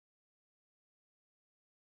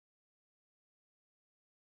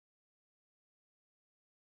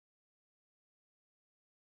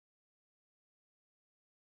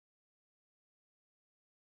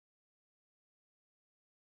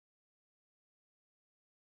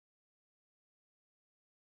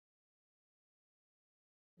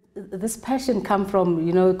this passion come from,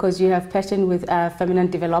 you know, because you have passion with feminine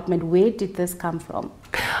development? Where did this come from?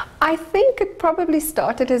 I think it probably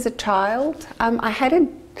started as a child. I had a,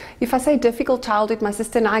 if I say difficult childhood, my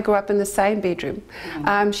sister and I grew up in the same bedroom.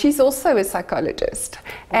 She's also a psychologist,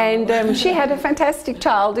 and she had a fantastic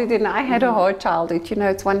childhood and I had a hard childhood. You know,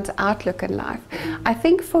 it's one's outlook in life. I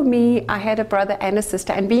think for me, I had a brother and a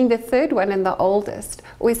sister, and being the third one and the oldest,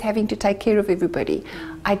 always having to take care of everybody.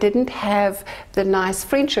 I didn't have the nice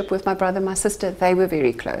friendship with my brother and my sister. They were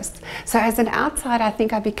very close. So as an outsider, I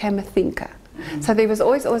think I became a thinker. So there was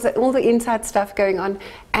always all the inside stuff going on,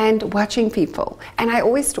 and watching people. And I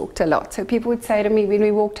always talked a lot. So people would say to me when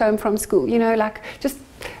we walked home from school, you know, like, just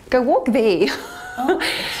go walk there.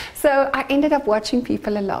 So I ended up watching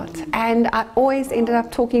people a lot, and I always ended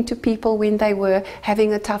up talking to people when they were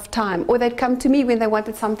having a tough time, or they'd come to me when they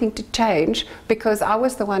wanted something to change, because I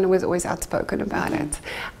was the one who was always outspoken about it.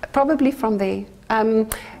 Probably from there.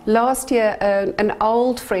 Last year, an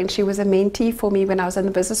old friend, she was a mentee for me when I was in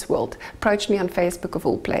the business world, approached me on Facebook of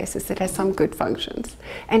all places that has some good functions.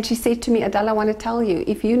 And she said to me, Adele, I want to tell you,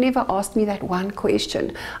 if you never asked me that one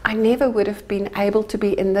question, I never would have been able to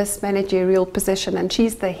be in this managerial position. And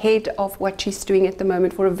she's the head of what she's doing at the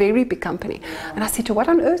moment for a very big company. And I said to her, what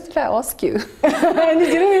on earth did I ask you? And you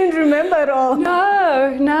didn't even remember at all.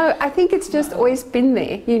 No, no. I think it's just always been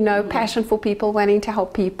there, you know, passion for people, wanting to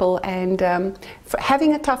help people, and for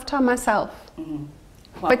having a tough time myself. Wow.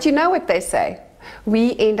 But you know what they say,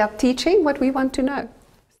 we end up teaching what we want to know.